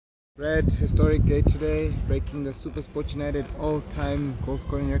Red, historic day today, breaking the Supersport United all-time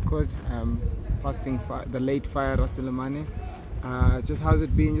goal-scoring record, passing the late Fire Raselemane. Just how's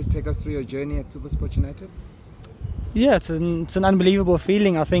it been? Just take us through your journey at Supersport United. Yeah, it's an unbelievable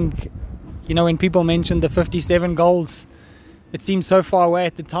feeling. I think, when people mentioned the 57 goals, it seemed so far away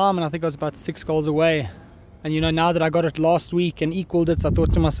at the time, and I think I was about 6 goals away. And now that I got it last week and equaled it, I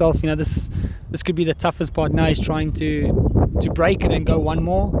thought to myself, this could be the toughest part now. Is trying to break it and go one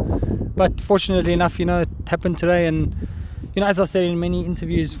more. But fortunately enough, it happened today. And as I said in many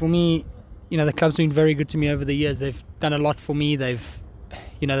interviews, for me, the club's been very good to me over the years. They've done a lot for me. They've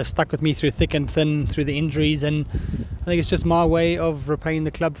stuck with me through thick and thin, through the injuries, and I think it's just my way of repaying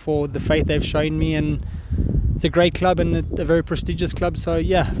the club for the faith they've shown me. And it's a great club and a very prestigious club. So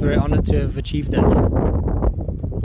yeah, very honoured to have achieved that.